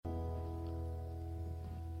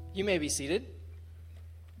You may be seated.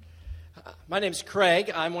 My name's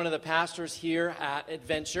Craig. I'm one of the pastors here at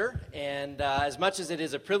Adventure, and as much as it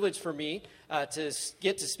is a privilege for me to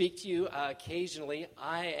get to speak to you occasionally,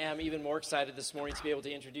 I am even more excited this morning to be able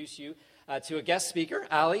to introduce you to a guest speaker,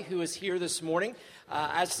 Allie, who is here this morning.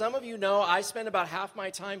 As some of you know, I spend about half my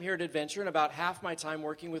time here at Adventure and about half my time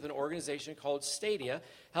working with an organization called Stadia,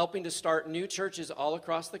 helping to start new churches all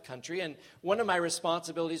across the country. And one of my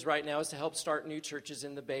responsibilities right now is to help start new churches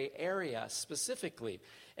in the Bay Area specifically.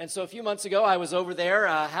 And so a few months ago, I was over there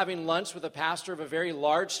having lunch with a pastor of a very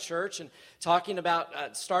large church and talking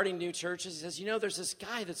about starting new churches. He says, you know, there's this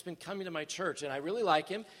guy that's been coming to my church, and I really like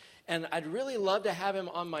him. And I'd really love to have him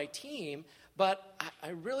on my team, but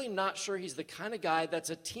I'm really not sure he's the kind of guy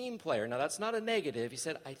that's a team player. Now, that's not a negative. He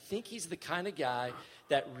said, I think he's the kind of guy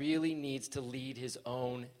that really needs to lead his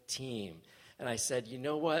own team. And I said, you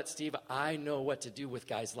know what, Steve? I know what to do with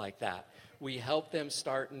guys like that. We help them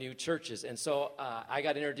start new churches. And so I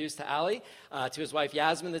got introduced to Ali, to his wife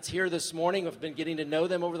Yasmin that's here this morning. I've been getting to know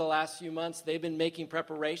them over the last few months. They've been making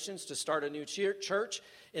preparations to start a new church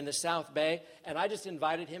in the South Bay. And I just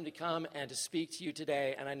invited him to come and to speak to you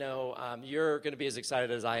today. And I know you're going to be as excited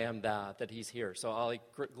as I am that he's here. So Ali,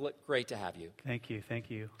 great to have you. Thank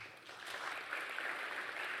you.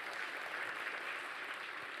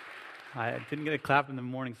 I didn't get a clap in the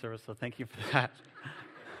morning service, so thank you for that.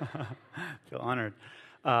 I feel honored.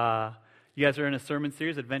 You guys are in a sermon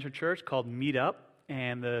series at Adventure Church called Meet Up,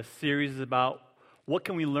 and the series is about what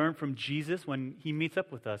can we learn from Jesus when he meets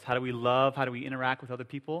up with us? How do we love? How do we interact with other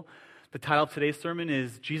people? The title of today's sermon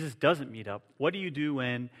is Jesus Doesn't Meet Up. What do you do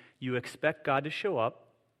when you expect God to show up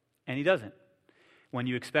and he doesn't? When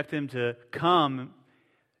you expect him to come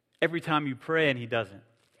every time you pray and he doesn't?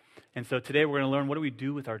 And so today we're going to learn, what do we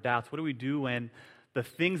do with our doubts? What do we do when the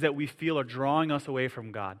things that we feel are drawing us away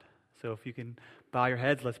from God? So if you can bow your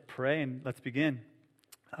heads, let's pray and let's begin.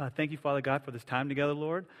 Thank you, Father God, for this time together,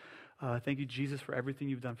 Lord. Thank you, Jesus, for everything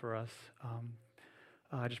you've done for us.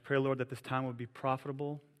 I just pray, Lord, that this time would be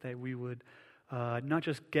profitable, that we would not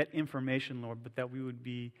just get information, Lord, but that we would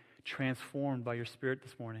be transformed by your Spirit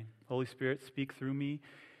this morning. Holy Spirit, speak through me.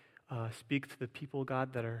 Speak to the people,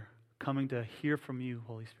 God, that are coming to hear from you,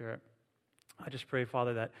 Holy Spirit. I just pray,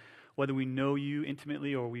 Father, that whether we know you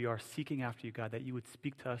intimately or we are seeking after you, God, that you would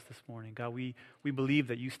speak to us this morning. God, we believe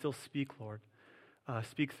that you still speak, Lord.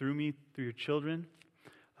 Speak through me, through your children.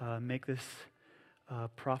 Make this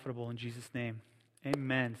profitable in Jesus' name.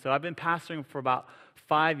 Amen. So I've been pastoring for about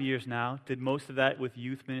 5 years now. Did most of that with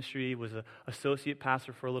youth ministry. Was an associate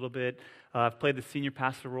pastor for a little bit. I've played the senior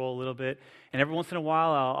pastor role a little bit. And every once in a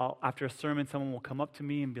while, I'll after a sermon, someone will come up to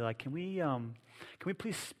me and be like, "Can we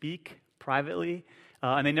please speak privately?"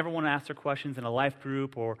 And they never want to ask their questions in a life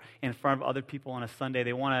group or in front of other people on a Sunday.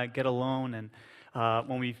 They want to get alone. And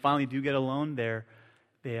when we finally do get alone, they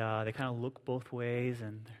kind of look both ways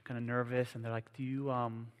and they're kind of nervous. And they're like, "Do you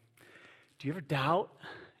ever doubt?"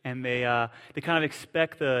 And they kind of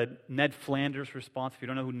expect the Ned Flanders response. If you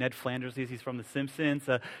don't know who Ned Flanders is, he's from The Simpsons.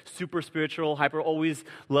 Super spiritual, always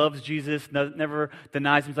loves Jesus, never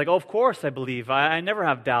denies him. He's like, "Oh, of course I believe. I never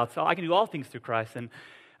have doubts. I can do all things through Christ."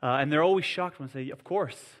 And they're always shocked when I say, "Of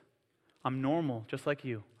course, I'm normal, just like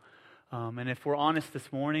you." And if we're honest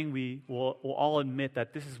this morning, we'll all admit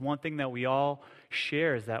that this is one thing that we all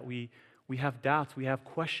share, is that we have doubts, we have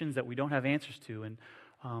questions that we don't have answers to. And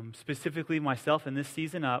specifically myself in this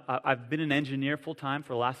season, I've been an engineer full-time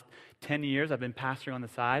for the last 10 years. I've been pastoring on the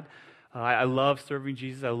side. I love serving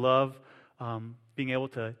Jesus. I love being able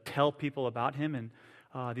to tell people about him. And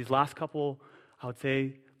these last couple, I would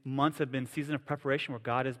say, months have been season of preparation where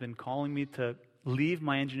God has been calling me to leave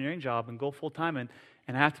my engineering job and go full-time. And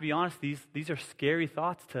I have to be honest, these are scary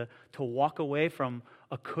thoughts to walk away from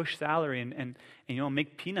a cush salary and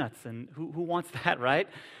make peanuts. And who wants that, right?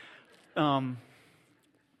 But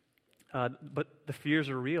the fears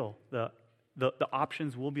are real. The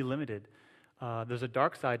options will be limited. There's a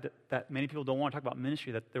dark side that many people don't want to talk about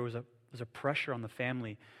ministry, that there's a pressure on the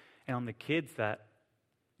family and on the kids that,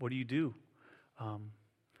 what do you do?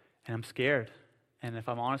 And I'm scared. And if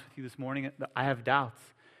I'm honest with you this morning, I have doubts.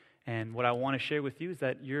 And what I want to share with you is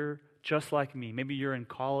that you're just like me. Maybe you're in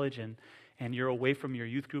college and you're away from your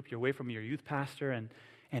youth group, you're away from your youth pastor, and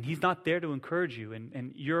he's not there to encourage you.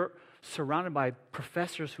 And you're surrounded by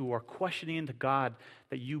professors who are questioning into God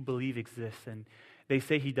that you believe exists. And they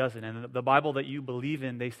say he doesn't. And the Bible that you believe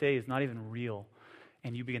in, they say, is not even real.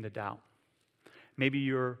 And you begin to doubt. Maybe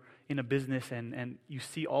you're in a business and you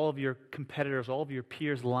see all of your competitors, all of your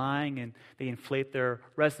peers lying, and they inflate their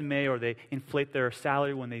resume or they inflate their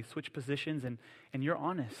salary when they switch positions, and you're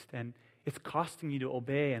honest. And it's costing you to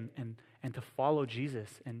obey and to follow Jesus,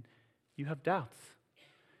 and you have doubts.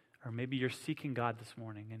 Or maybe you're seeking God this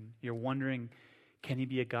morning, and you're wondering, can he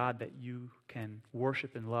be a God that you can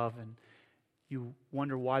worship and love? And you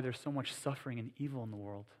wonder why there's so much suffering and evil in the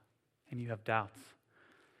world, and you have doubts.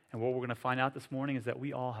 And what we're going to find out this morning is that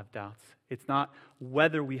we all have doubts. It's not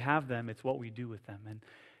whether we have them, it's what we do with them.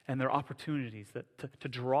 And there are opportunities to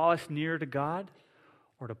draw us nearer to God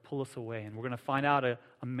or to pull us away. And we're going to find out a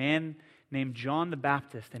man named John the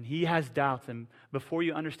Baptist, and he has doubts. And before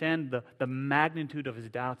you understand the magnitude of his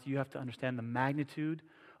doubts, you have to understand the magnitude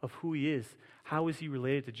of who he is. How is he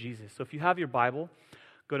related to Jesus? So if you have your Bible,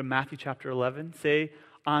 go to Matthew chapter 11. Say,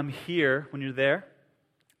 I'm here when you're there.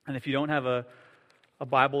 And if you don't have a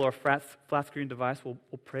Bible or a flat screen device, we'll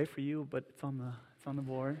pray for you, but it's on the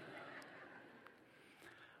board.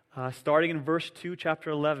 Starting in verse 2, chapter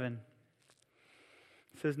 11.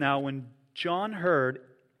 It says, now when John heard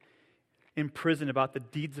in prison about the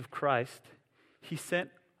deeds of Christ, he sent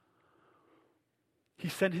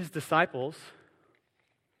his disciples,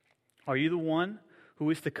 are you the one who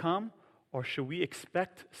is to come, or should we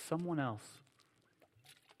expect someone else?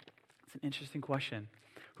 It's an interesting question.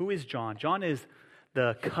 Who is John? John is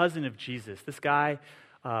the cousin of Jesus. This guy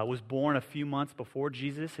was born a few months before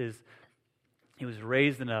Jesus. He was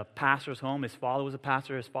raised in a pastor's home. His father was a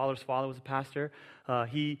pastor. His father's father was a pastor.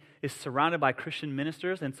 He is surrounded by Christian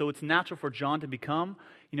ministers, and so it's natural for John to become,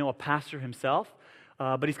 a pastor himself.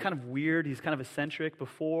 But he's kind of weird. He's kind of eccentric.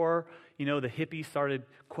 Before, the hippies started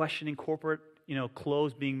questioning corporate,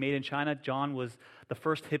 clothes being made in China, John was the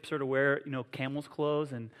first hipster to wear, camel's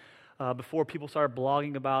clothes. And before people started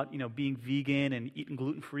blogging about, being vegan and eating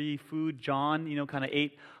gluten-free food, John, kind of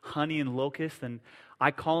ate honey and locusts. And I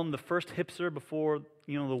call him the first hipster before,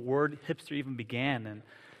 the word hipster even began.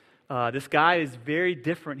 And this guy is very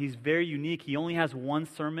different. He's very unique. He only has one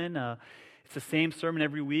sermon. It's the same sermon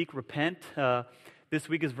every week, repent. This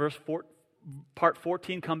week is part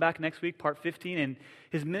 14, come back next week, part 15. And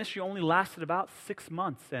his ministry only lasted about 6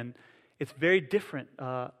 months. And it's very different.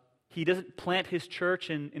 He doesn't plant his church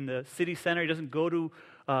in the city center. He doesn't go to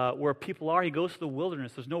where people are. He goes to the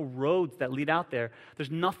wilderness. There's no roads that lead out there. There's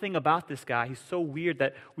nothing about this guy. He's so weird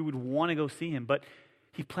that we would want to go see him. But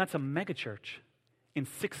he plants a megachurch in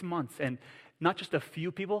 6 months. And not just a few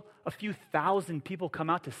people, a few thousand people come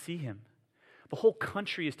out to see him. The whole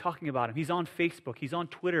country is talking about him. He's on Facebook. He's on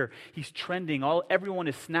Twitter. He's trending. Everyone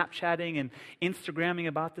is Snapchatting and Instagramming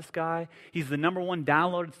about this guy. He's the number one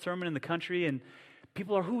downloaded sermon in the country. And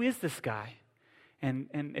people are, who is this guy? And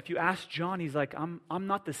if you ask John, he's like, I'm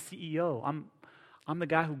not the CEO. I'm the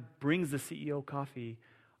guy who brings the CEO coffee.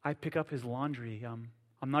 I pick up his laundry.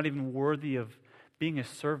 I'm not even worthy of being a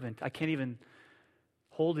servant. I can't even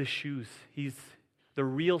hold his shoes. The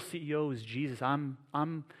real CEO is Jesus. I'm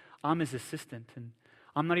his assistant, and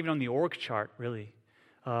I'm not even on the org chart, really.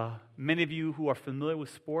 Many of you who are familiar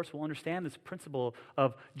with sports will understand this principle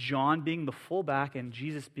of John being the fullback and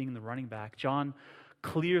Jesus being the running back. John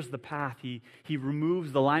clears the path. He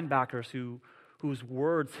removes the linebackers whose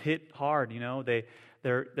words hit hard.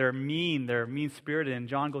 They're mean-spirited, and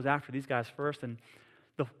John goes after these guys first. And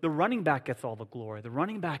the running back gets all the glory. The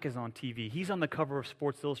running back is on TV. He's on the cover of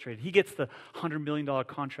Sports Illustrated. He gets the $100 million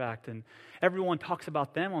contract, and everyone talks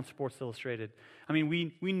about them on Sports Illustrated. I mean,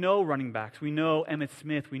 we know running backs. We know Emmitt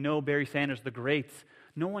Smith. We know Barry Sanders, the greats.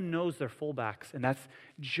 No one knows their fullbacks, and that's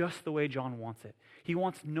just the way John wants it. He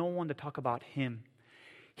wants no one to talk about him.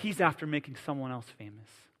 He's after making someone else famous.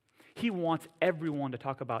 He wants everyone to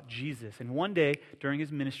talk about Jesus. And one day, during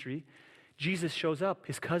his ministry, Jesus shows up,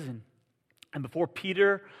 his cousin. And before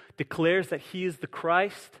Peter declares that he is the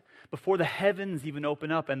Christ, before the heavens even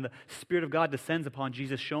open up and the Spirit of God descends upon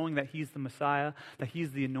Jesus, showing that he's the Messiah, that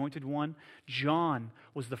he's the anointed one, John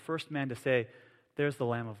was the first man to say, there's the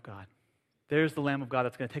Lamb of God. There's the Lamb of God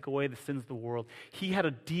that's going to take away the sins of the world. He had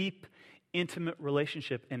a deep, intimate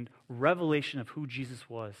relationship and revelation of who Jesus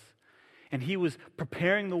was. And he was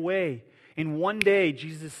preparing the way. And one day,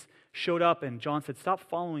 Jesus showed up and John said, stop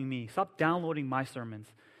following me. Stop downloading my sermons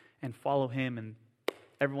and follow him. And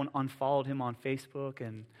everyone unfollowed him on Facebook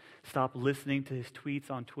and stopped listening to his tweets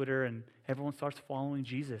on Twitter. And everyone starts following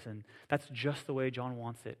Jesus. And that's just the way John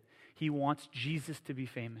wants it. He wants Jesus to be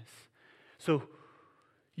famous. So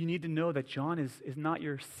you need to know that John is not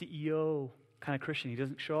your CEO kind of Christian. He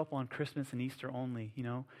doesn't show up on Christmas and Easter only,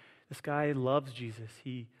 This guy loves Jesus.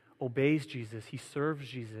 He obeys Jesus. He serves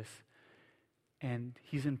Jesus. And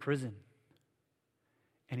he's in prison.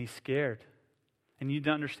 And he's scared. And you need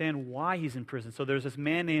to understand why he's in prison. So there's this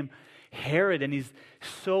man named Herod, and he's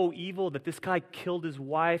so evil that this guy killed his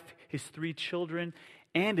wife, his 3 children,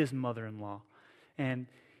 and his mother-in-law. And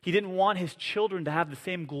He didn't want his children to have the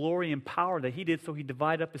same glory and power that he did, so he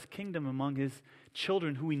divided up his kingdom among his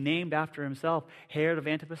children, who he named after himself, Herod of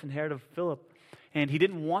Antipas and Herod of Philip. And he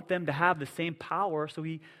didn't want them to have the same power, so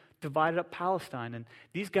he divided up Palestine. And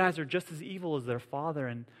these guys are just as evil as their father.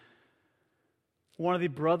 And one of the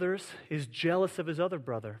brothers is jealous of his other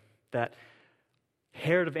brother, that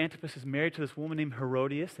Herod of Antipas is married to this woman named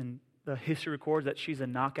Herodias, and the history records that she's a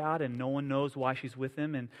knockout and no one knows why she's with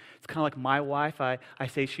him. And it's kind of like my wife. I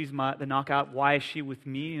say she's the knockout. Why is she with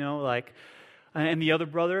me? And the other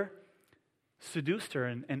brother seduced her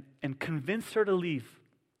and convinced her to leave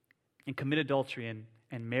and commit adultery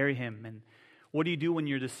and marry him. And what do you do when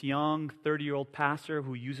you're this young 30-year-old pastor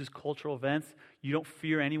who uses cultural events? You don't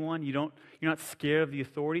fear anyone. You're not scared of the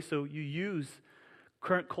authority, so you use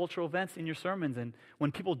current cultural events in your sermons. And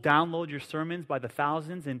when people download your sermons by the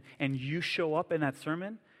thousands and you show up in that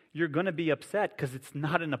sermon, you're going to be upset because it's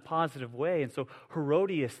not in a positive way. And so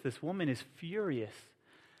Herodias, this woman, is furious.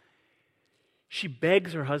 She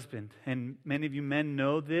begs her husband, and many of you men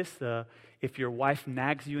know this. If your wife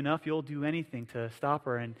nags you enough, you'll do anything to stop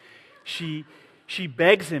her. And she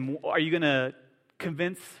begs him, are you going to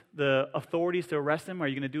convince the authorities to arrest him? Are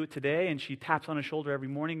you going to do it today? And she taps on his shoulder every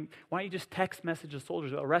morning. Why don't you just text message the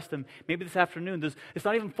soldiers, arrest him, maybe this afternoon. It's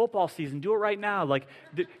not even football season. Do it right now.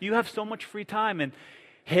 You have so much free time. And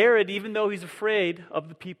Herod, even though he's afraid of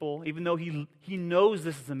the people, even though he knows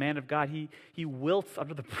this is a man of God, he wilts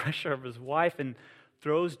under the pressure of his wife and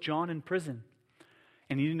throws John in prison.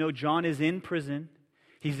 And you know John is in prison.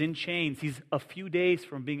 He's in chains. He's a few days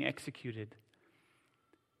from being executed.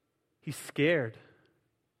 He's scared.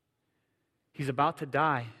 He's about to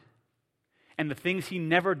die. And the things he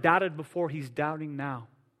never doubted before, he's doubting now.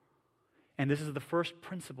 And this is the first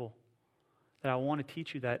principle that I want to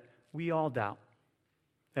teach you, that we all doubt.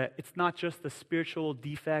 That it's not just the spiritual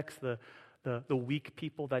defects, the weak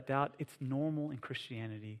people that doubt. It's normal in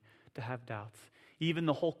Christianity to have doubts. Even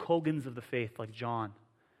the Hulk Hogans of the faith, like John,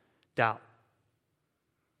 doubt.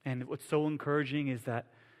 And what's so encouraging is that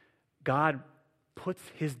God puts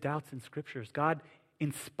his doubts in scriptures. God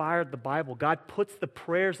inspired the Bible. God puts the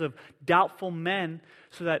prayers of doubtful men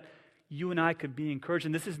so that you and I could be encouraged.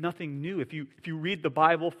 And this is nothing new. If you read the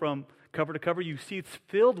Bible from cover to cover, you see it's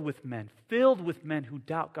filled with men who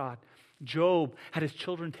doubt God. Job had his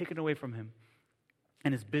children taken away from him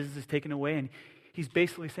and his business taken away, and he's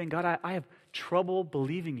basically saying, God, I have trouble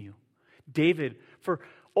believing you. David, for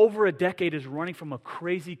over a decade, is running from a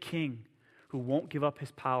crazy king who won't give up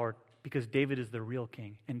his power, because David is the real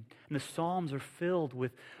king. And the Psalms are filled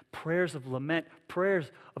with prayers of lament, prayers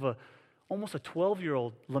of almost a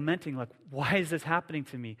 12-year-old lamenting, like, why is this happening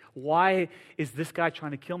to me? Why is this guy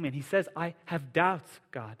trying to kill me? And he says, I have doubts,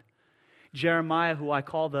 God. Jeremiah, who I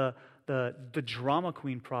call the drama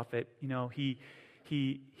queen prophet, he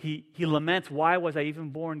laments, why was I even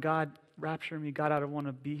born? God, rapture me. God, I don't want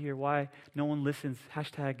to be here. Why no one listens?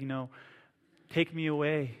 Hashtag, take me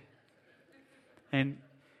away. And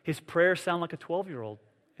his prayers sound like a 12-year-old.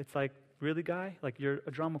 It's like, really, guy? Like, you're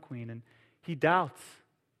a drama queen. And he doubts.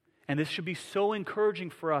 And this should be so encouraging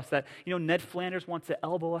for us that, Ned Flanders wants to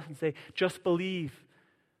elbow us and say, just believe.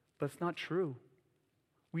 But it's not true.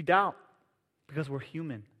 We doubt because we're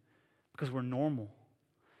human, because we're normal.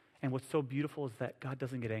 And what's so beautiful is that God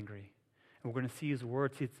doesn't get angry. And we're going to see his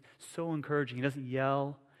words. It's so encouraging. He doesn't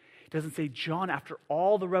yell. He doesn't say, John, after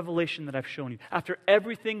all the revelation that I've shown you, after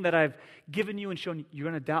everything that I've given you and shown you, you're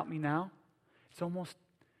going to doubt me now? It's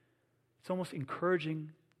almost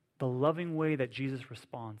encouraging the loving way that Jesus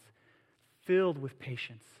responds, filled with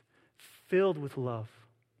patience, filled with love.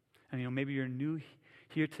 And maybe you're new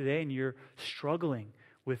here today and you're struggling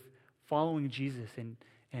with following Jesus,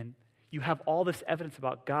 and you have all this evidence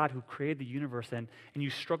about God who created the universe, and you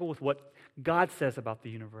struggle with what God says about the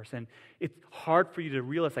universe. And it's hard for you to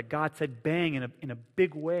realize that God said bang in a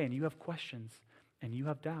big way, and you have questions and you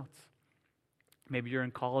have doubts. Maybe you're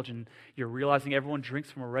in college and you're realizing everyone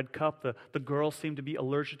drinks from a red cup. The girls seem to be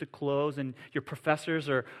allergic to clothes, and your professors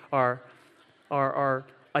are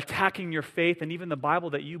attacking your faith, and even the Bible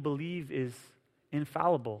that you believe is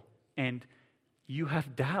infallible, and you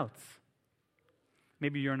have doubts.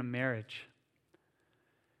 Maybe you're in a marriage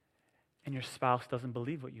and your spouse doesn't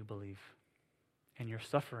believe what you believe, and you're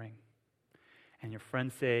suffering, and your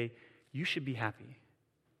friends say, you should be happy.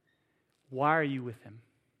 Why are you with him?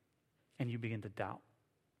 And you begin to doubt.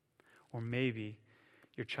 Or maybe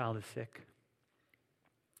your child is sick,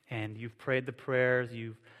 and you've prayed the prayers,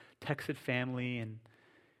 you've texted family, and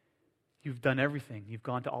you've done everything. You've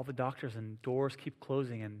gone to all the doctors, and doors keep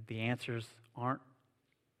closing, and the answers aren't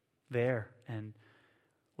there. And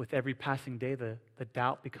with every passing day, the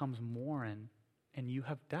doubt becomes more, and and you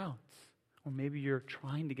have doubts. Or maybe you're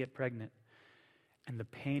trying to get pregnant and the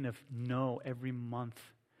pain of no every month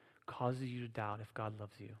causes you to doubt if God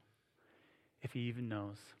loves you, if he even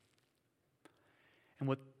knows. And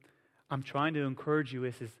what I'm trying to encourage you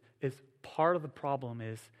is part of the problem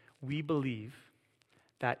is we believe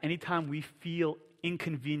that anytime we feel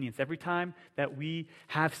inconvenience, every time that we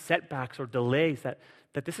have setbacks or delays, that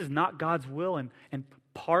this is not God's will. And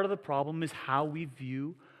part of the problem is how we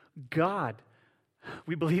view God.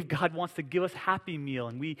 We believe God wants to give us happy meal,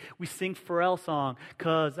 and we sing Pharrell song,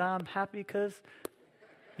 'cause I'm happy, 'cause,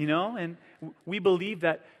 and we believe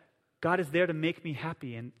that God is there to make me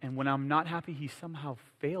happy, and when I'm not happy, he somehow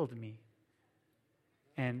failed me.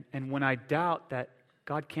 And when I doubt that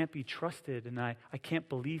God can't be trusted and I can't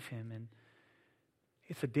believe him, and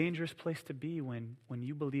it's a dangerous place to be when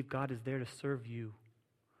you believe God is there to serve you.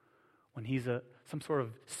 When he's some sort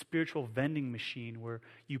of spiritual vending machine where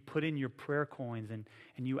you put in your prayer coins and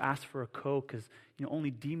you ask for a Coke because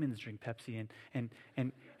only demons drink Pepsi,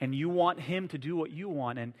 and you want him to do what you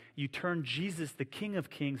want, and you turn Jesus, the King of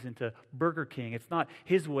Kings, into Burger King. It's not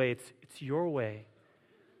his way, it's your way.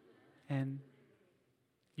 And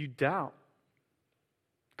you doubt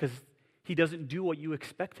because he doesn't do what you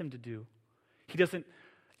expect him to do. He doesn't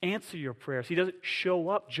answer your prayers. He doesn't show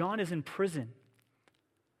up. John is in prison.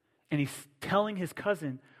 And he's telling his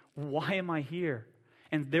cousin, why am I here?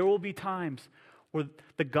 And there will be times where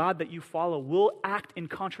the God that you follow will act in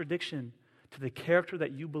contradiction to the character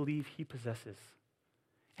that you believe he possesses.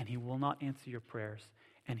 And he will not answer your prayers.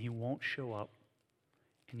 And he won't show up.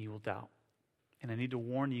 And you will doubt. And I need to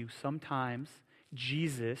warn you, sometimes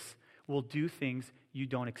Jesus will do things you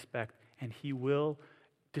don't expect. And he will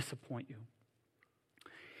disappoint you.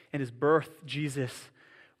 In his birth, Jesus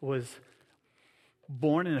was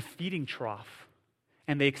born in a feeding trough,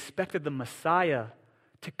 and they expected the Messiah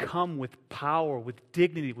to come with power, with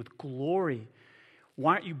dignity, with glory.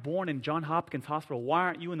 Why aren't you born in Johns Hopkins Hospital? Why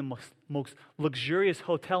aren't you in the most luxurious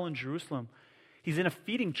hotel in Jerusalem? He's in a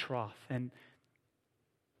feeding trough, and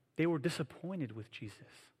they were disappointed with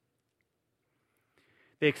Jesus.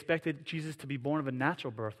 They expected Jesus to be born of a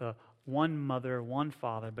natural birth, one mother, one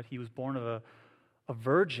father, but he was born of a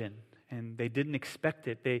virgin, and they didn't expect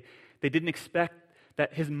it. They didn't expect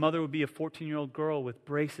that his mother would be a 14-year-old girl with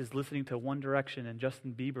braces listening to One Direction and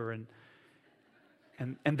Justin Bieber,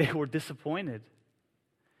 and they were disappointed.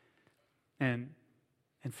 And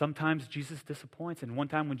sometimes Jesus disappoints. And one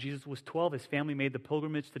time when Jesus was 12, his family made the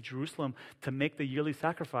pilgrimage to Jerusalem to make the yearly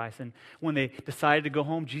sacrifice. And when they decided to go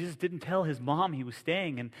home, Jesus didn't tell his mom he was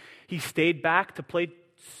staying, and he stayed back to play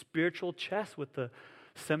spiritual chess with the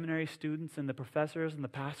seminary students and the professors and the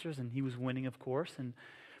pastors, and he was winning, of course. And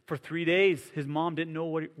for 3 days, his mom didn't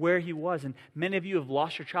know where he was. And many of you have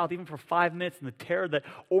lost your child even for 5 minutes, and the terror that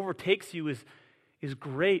overtakes you is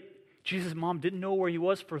great. Jesus' mom didn't know where he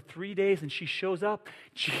was for 3 days, and she shows up.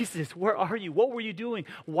 Jesus, where are you? What were you doing?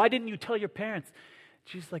 Why didn't you tell your parents?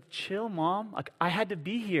 Jesus like, chill, Mom. Like, I had to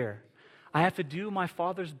be here. I have to do my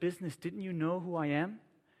Father's business. Didn't you know who I am?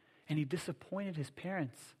 And he disappointed his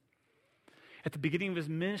parents. At the beginning of his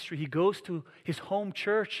ministry, he goes to his home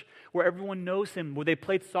church where everyone knows him, where they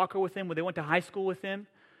played soccer with him, where they went to high school with him,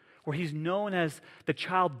 where he's known as the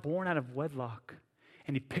child born out of wedlock.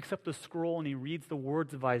 And he picks up the scroll and he reads the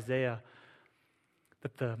words of Isaiah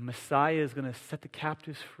that the Messiah is going to set the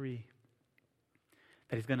captives free,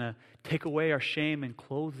 that he's going to take away our shame and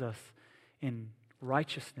clothe us in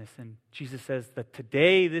righteousness. And Jesus says that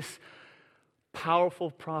today this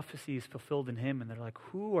powerful prophecy is fulfilled in him. And they're like,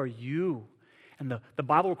 who are you? And the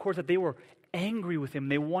Bible records that they were angry with him.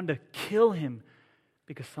 They wanted to kill him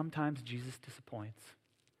because sometimes Jesus disappoints.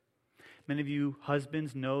 Many of you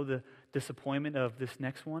husbands know the disappointment of this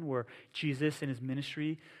next one, where Jesus in his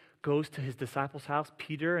ministry goes to his disciples' house,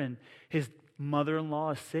 Peter, and his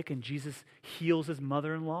mother-in-law is sick, and Jesus heals his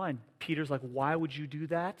mother-in-law, and Peter's like, why would you do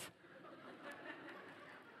that?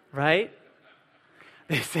 Right?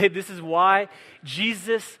 They say this is why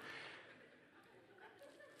Jesus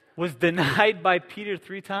was denied by Peter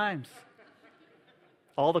 3 times.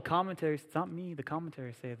 All the commentaries, it's not me, the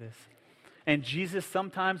commentaries say this. And Jesus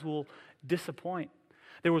sometimes will disappoint.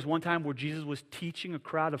 There was one time where Jesus was teaching a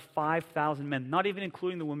crowd of 5,000 men, not even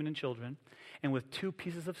including the women and children, and with 2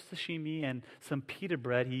 pieces of sashimi and some pita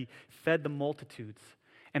bread, he fed the multitudes.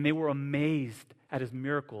 And they were amazed at his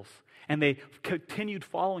miracles. And they continued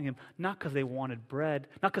following him, not because they wanted bread,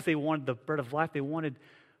 not because they wanted the bread of life, they wanted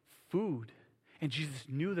food. And Jesus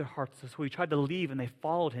knew their hearts, so he tried to leave, and they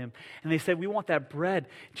followed him. And they said, we want that bread.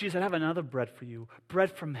 Jesus said, I have another bread for you,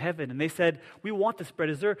 bread from heaven. And they said, we want this bread.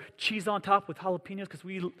 Is there cheese on top with jalapenos?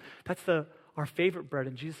 Because that's our favorite bread.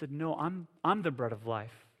 And Jesus said, no, I'm the bread of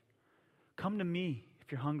life. Come to me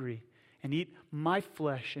if you're hungry and eat my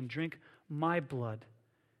flesh and drink my blood.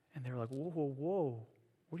 And they were like, whoa, whoa, whoa,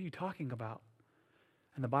 what are you talking about?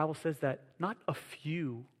 And the Bible says that not a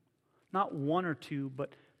few, not one or two,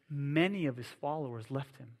 but many of his followers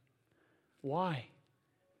left him. Why?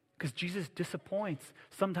 Because Jesus disappoints.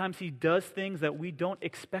 Sometimes he does things that we don't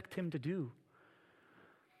expect him to do.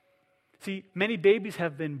 See, many babies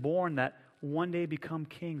have been born that one day become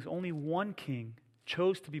kings. Only one king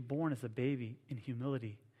chose to be born as a baby in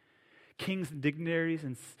humility. Kings and dignitaries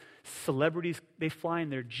and celebrities, they fly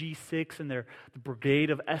in their G6 and the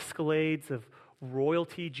brigade of Escalades of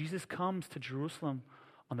royalty. Jesus comes to Jerusalem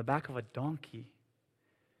on the back of a donkey.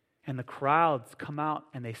 And the crowds come out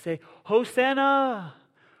and they say, Hosanna!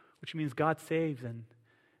 Which means God saves. And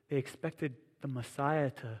they expected the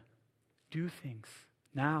Messiah to do things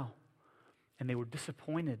now. And they were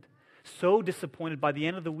disappointed. So disappointed, by the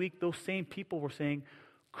end of the week, those same people were saying,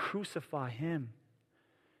 crucify him.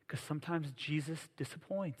 Because sometimes Jesus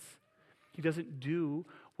disappoints. He doesn't do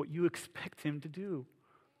what you expect him to do.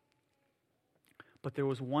 But there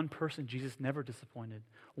was one person Jesus never disappointed.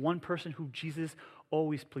 One person who Jesus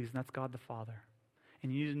always pleased, and that's God the Father.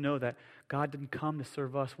 And you need to know that God didn't come to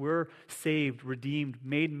serve us. We're saved, redeemed,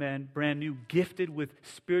 made men, brand new, gifted with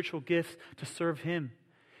spiritual gifts to serve him.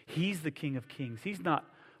 He's the King of Kings. He's not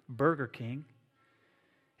Burger King.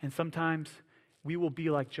 And sometimes we will be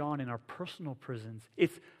like John in our personal prisons.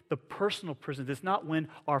 It's the personal prisons. It's not when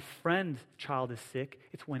our friend's child is sick.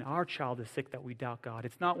 It's when our child is sick that we doubt God.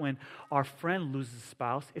 It's not when our friend loses a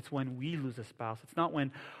spouse. It's when we lose a spouse. It's not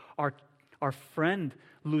when our friend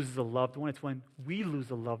loses a loved one. It's when we lose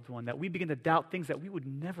a loved one that we begin to doubt things that we would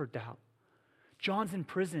never doubt. John's in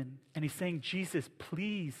prison, and he's saying, Jesus,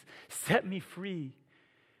 please set me free.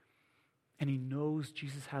 And he knows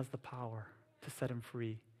Jesus has the power to set him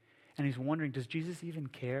free. And he's wondering, does Jesus even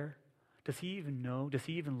care? Does he even know? Does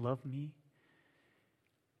he even love me?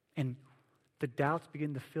 And the doubts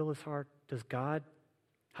begin to fill his heart.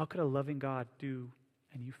 How could a loving God do?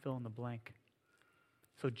 And you fill in the blank.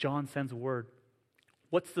 So John sends a word.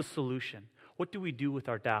 What's the solution? What do we do with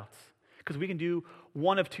our doubts? Because we can do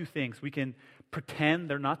one of two things. We can pretend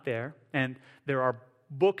they're not there. And there are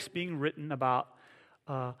books being written about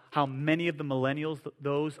how many of the millennials,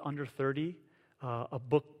 those under 30, a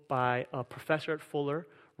book by a professor at Fuller,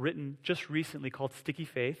 written just recently called Sticky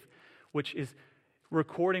Faith, which is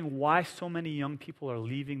recording why so many young people are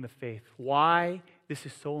leaving the faith. Why this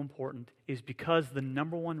is so important is because the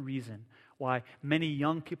number one reason why many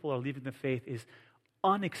young people are leaving the faith is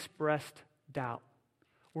unexpressed doubt.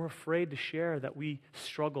 We're afraid to share that we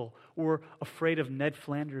struggle. We're afraid of Ned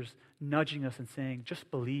Flanders nudging us and saying, just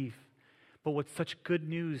believe. But what's such good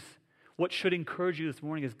news, what should encourage you this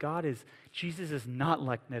morning is Jesus is not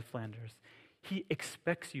like Ned Flanders. He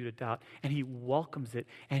expects you to doubt, and he welcomes it,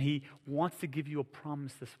 and he wants to give you a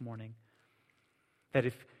promise this morning that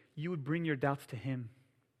if you would bring your doubts to him,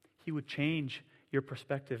 he would change your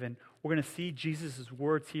perspective. And we're going to see Jesus'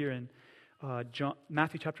 words here in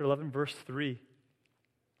Matthew chapter 11, verse 3.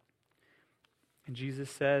 And Jesus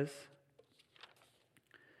says,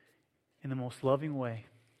 in the most loving way,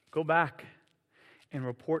 go back and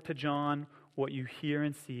report to John what you hear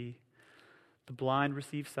and see. The blind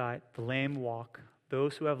receive sight, the lame walk,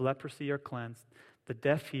 those who have leprosy are cleansed, the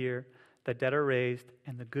deaf hear, the dead are raised,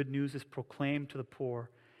 and the good news is proclaimed to the poor.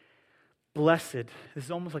 Blessed, this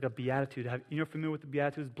is almost like a beatitude. You're familiar with the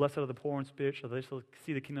beatitudes? Blessed are the poor in spirit, so they shall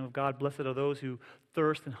see the kingdom of God. Blessed are those who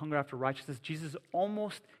thirst and hunger after righteousness. Jesus is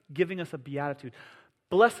almost giving us a beatitude.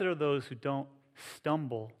 Blessed are those who don't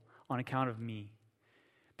stumble on account of me.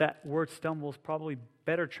 That word stumble is probably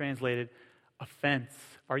better translated offense.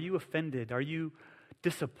 Are you offended? Are you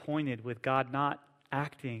disappointed with God not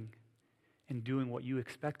acting and doing what you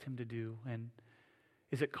expect him to do? And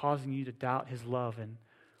is it causing you to doubt his love? And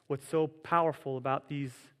what's so powerful about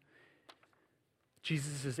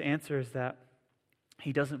Jesus' answer is that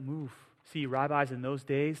he doesn't move. See, rabbis in those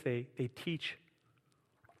days, they teach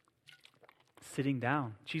sitting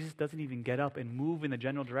down. Jesus doesn't even get up and move in the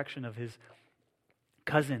general direction of his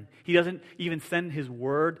cousin. He doesn't even send his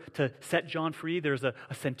word to set John free. There's a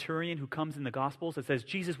centurion who comes in the Gospels that says,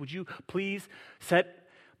 Jesus, would you please set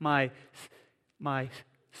my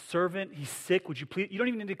servant, he's sick, would you please, you don't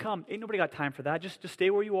even need to come. Ain't nobody got time for that. Just stay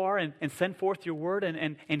where you are and send forth your word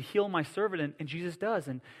and heal my servant. And Jesus does.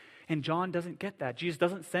 And John doesn't get that. Jesus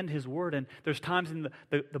doesn't send his word. And there's times in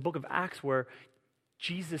the book of Acts where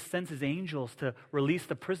Jesus sends his angels to release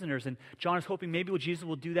the prisoners, and John is hoping maybe Jesus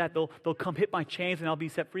will do that. They'll come hit my chains and I'll be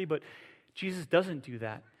set free, but Jesus doesn't do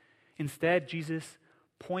that. Instead, Jesus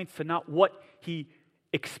points to not what he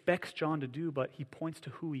expects John to do, but he points to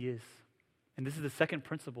who he is. And this is the second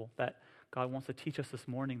principle that God wants to teach us this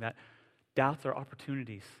morning, that doubts are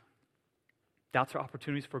opportunities. Doubts are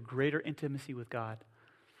opportunities for greater intimacy with God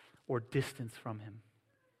or distance from him.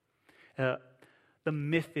 The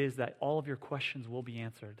myth is that all of your questions will be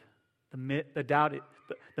answered. The myth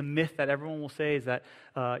that everyone will say is that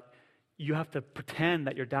you have to pretend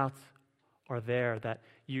that your doubts are there, that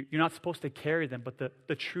you're not supposed to carry them. But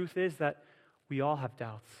the truth is that we all have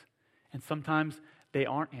doubts. And sometimes they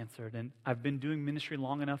aren't answered. And I've been doing ministry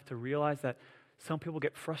long enough to realize that some people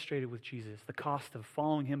get frustrated with Jesus. The cost of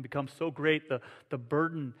following him becomes so great, the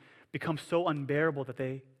burden becomes so unbearable that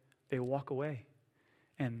they walk away.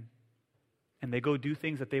 And they go do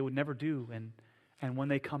things that they would never do. And when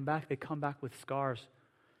they come back with scars.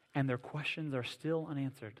 And their questions are still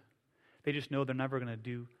unanswered. They just know they're never going to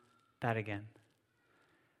do that again.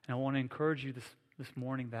 And I want to encourage you this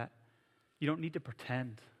morning that you don't need to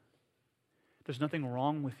pretend. There's nothing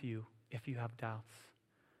wrong with you if you have doubts.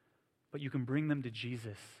 But you can bring them to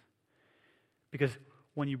Jesus. Because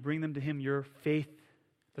when you bring them to him, your faith,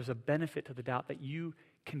 there's a benefit to the doubt that you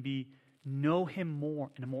can know him more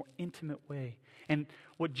in a more intimate way. And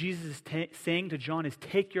what Jesus is saying to John is,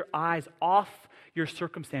 take your eyes off your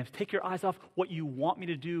circumstance. Take your eyes off what you want me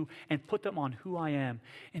to do and put them on who I am.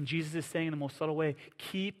 And Jesus is saying in the most subtle way,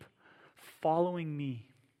 keep following me.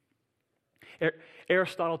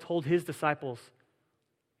 Aristotle told his disciples,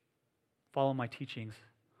 follow my teachings.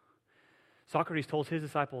 Socrates told his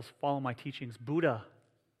disciples, follow my teachings. Buddha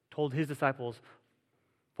told his disciples,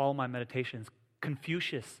 follow my meditations.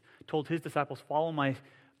 Confucius told his disciples, follow my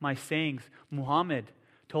sayings. Muhammad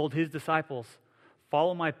told his disciples,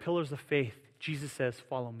 follow my pillars of faith. Jesus says,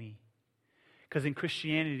 follow me. Because in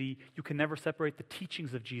Christianity, you can never separate the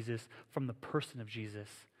teachings of Jesus from the person of Jesus.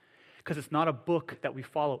 Because it's not a book that we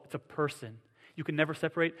follow, it's a person. You can never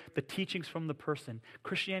separate the teachings from the person.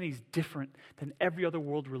 Christianity is different than every other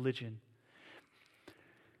world religion.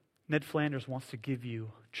 Ned Flanders wants to give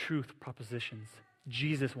you truth propositions.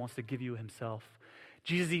 Jesus wants to give you himself.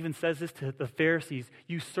 Jesus even says this to the Pharisees.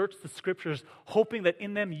 You search the scriptures, hoping that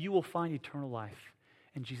in them you will find eternal life.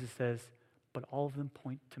 And Jesus says, but all of them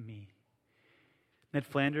point to me. Ned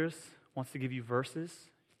Flanders wants to give you verses.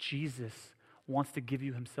 Jesus wants to give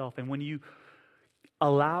you himself. And when you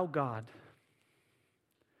allow God,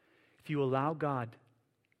 if you allow God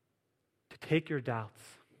to take your doubts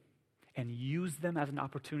and use them as an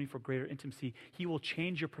opportunity for greater intimacy, he will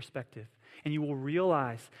change your perspective. And you will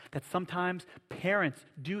realize that sometimes parents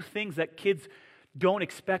do things that kids don't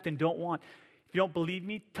expect and don't want. If you don't believe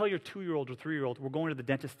me, tell your 2-year-old or 3-year-old, we're going to the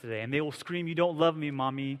dentist today. And they will scream, you don't love me,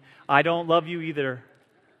 mommy. I don't love you either.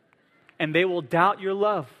 And they will doubt your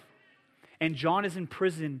love. And John is in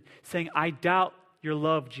prison saying, I doubt your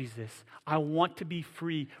love, Jesus. I want to be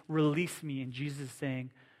free. Release me. And Jesus is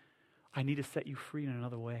saying, I need to set you free in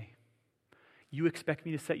another way. You expect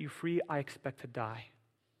me to set you free, I expect to die.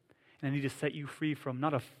 And I need to set you free from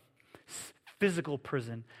not a physical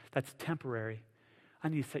prison that's temporary. I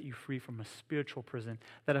need to set you free from a spiritual prison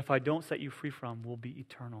that if I don't set you free from, will be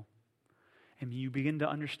eternal. And you begin to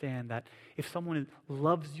understand that if someone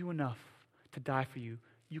loves you enough to die for you,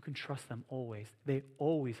 you can trust them always. They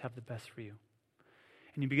always have the best for you.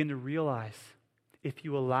 And you begin to realize if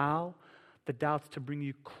you allow the doubts to bring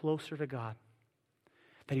you closer to God,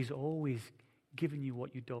 that he's always given you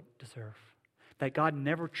what you don't deserve. That God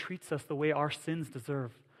never treats us the way our sins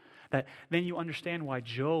deserve. That then you understand why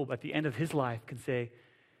Job at the end of his life can say,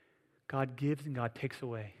 God gives and God takes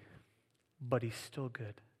away, but he's still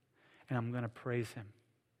good. And I'm going to praise him.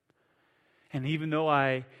 And even though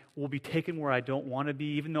I will be taken where I don't want to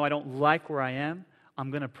be, even though I don't like where I am, I'm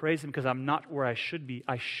going to praise him because I'm not where I should be.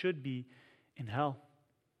 I should be in hell.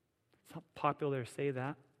 It's not popular to say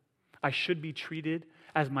that. I should be treated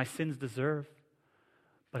as my sins deserve.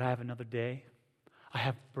 But I have another day. I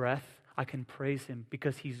have breath. I can praise him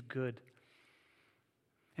because he's good.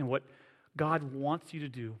 And what God wants you to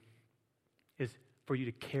do is for you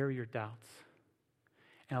to carry your doubts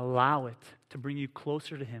and allow it to bring you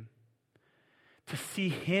closer to him. To see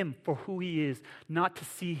him for who he is, not to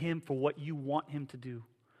see him for what you want him to do.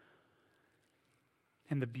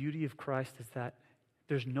 And the beauty of Christ is that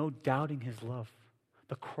there's no doubting his love.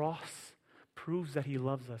 The cross proves that he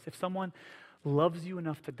loves us. If someone loves you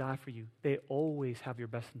enough to die for you, they always have your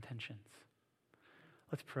best intentions.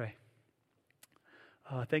 Let's pray.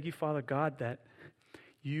 Thank you, Father God, that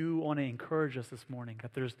you want to encourage us this morning,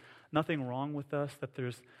 that there's nothing wrong with us, that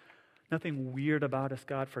there's nothing weird about us,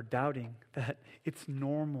 God, for doubting, that it's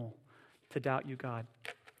normal to doubt you, God.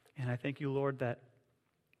 And I thank you, Lord, that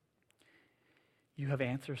you have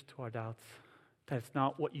answers to our doubts. That it's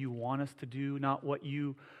not what you want us to do, not what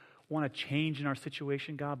you want to change in our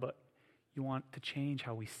situation, God, but you want to change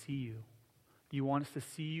how we see you. You want us to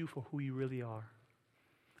see you for who you really are.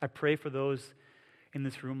 I pray for those in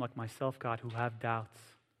this room like myself, God, who have doubts,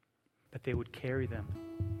 that they would carry them,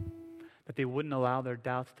 that they wouldn't allow their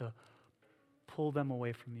doubts to pull them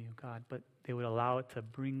away from you, God, but they would allow it to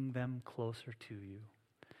bring them closer to you.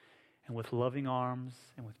 And with loving arms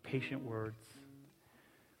and with patient words,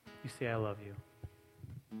 you say, I love you.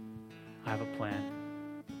 I have a plan.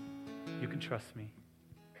 You can trust me.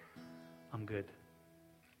 I'm good.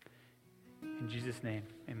 In Jesus' name,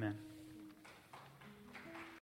 amen.